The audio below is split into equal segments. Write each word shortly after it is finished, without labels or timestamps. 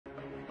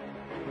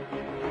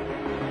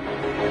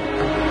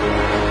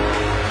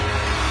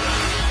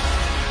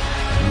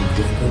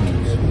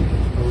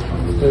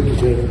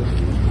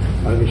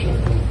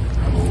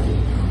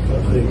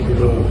you,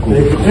 Lord.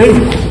 Thank you.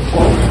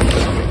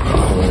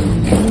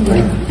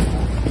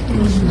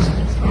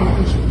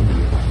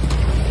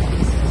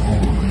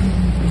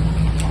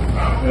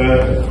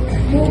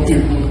 More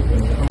people.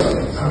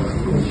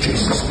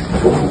 Jesus.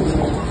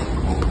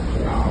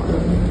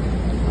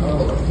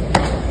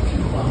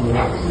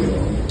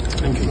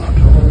 Thank you, Lord.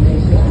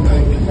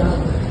 Thank you,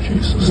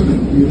 Jesus.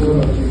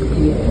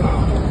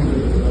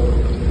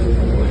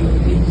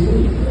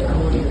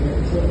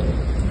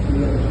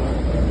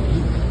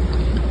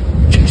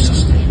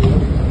 Jesus.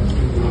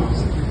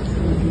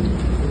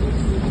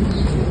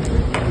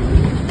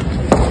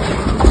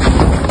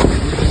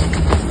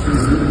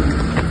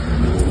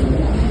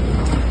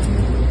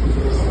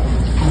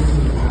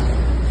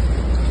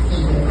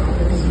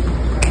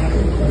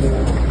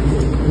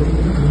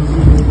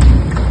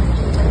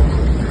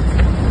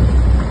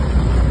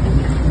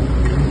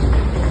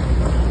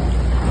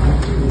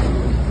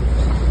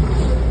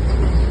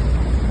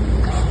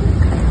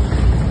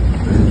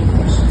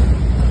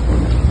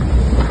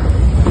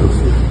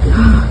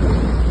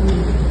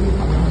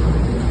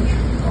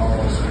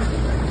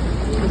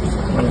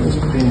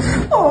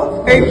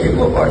 Oh, thank you,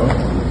 Lord.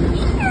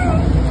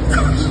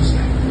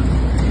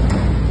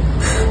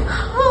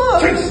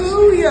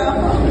 Hallelujah.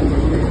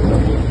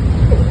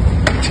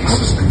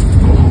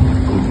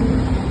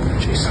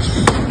 Jesus.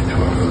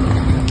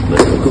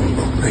 Let it go.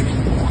 Thank you.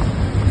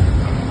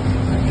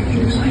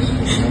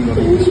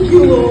 Thank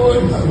you,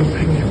 Lord.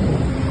 Thank you.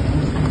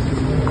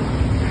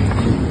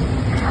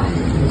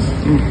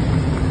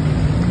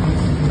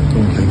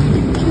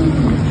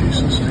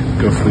 Jesus.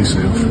 Go for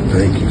yourself.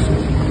 Thank you.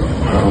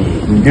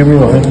 Give me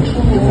your hands.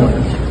 Give me your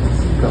hands.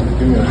 Come,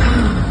 give me your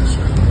hands.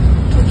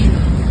 Touch you.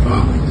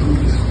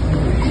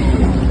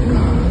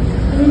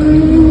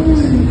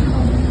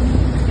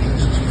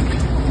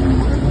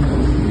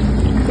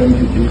 Thank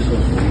you,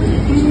 Jesus, for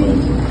leading this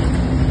life.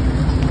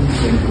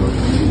 Thank you,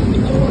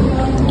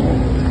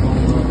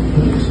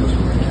 Jesus.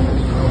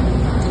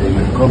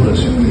 Amen. God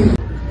bless you.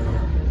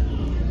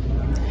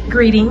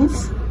 Greetings.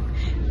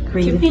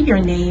 Give me your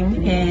name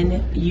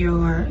and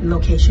your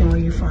location where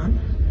you're from.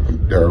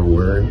 Darryl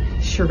Waring.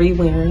 Cherie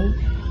Waring,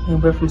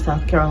 and we're from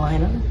South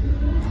Carolina.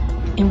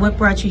 And what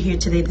brought you here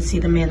today to see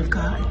the man of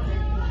God?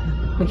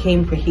 We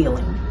came for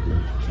healing.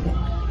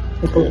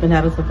 We've both been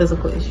having some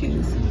physical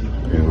issues.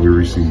 And we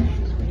receive.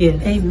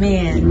 Yes. We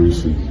Amen.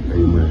 receive.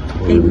 Amen.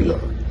 Amen.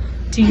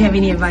 Do you have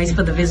any advice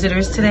for the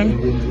visitors today?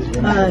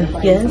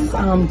 Yes,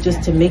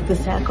 just to make the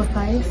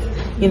sacrifice.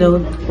 You know,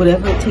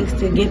 whatever it takes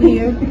to get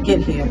here,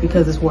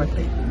 because it's worth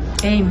it.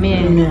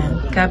 Amen.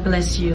 Amen. God bless you.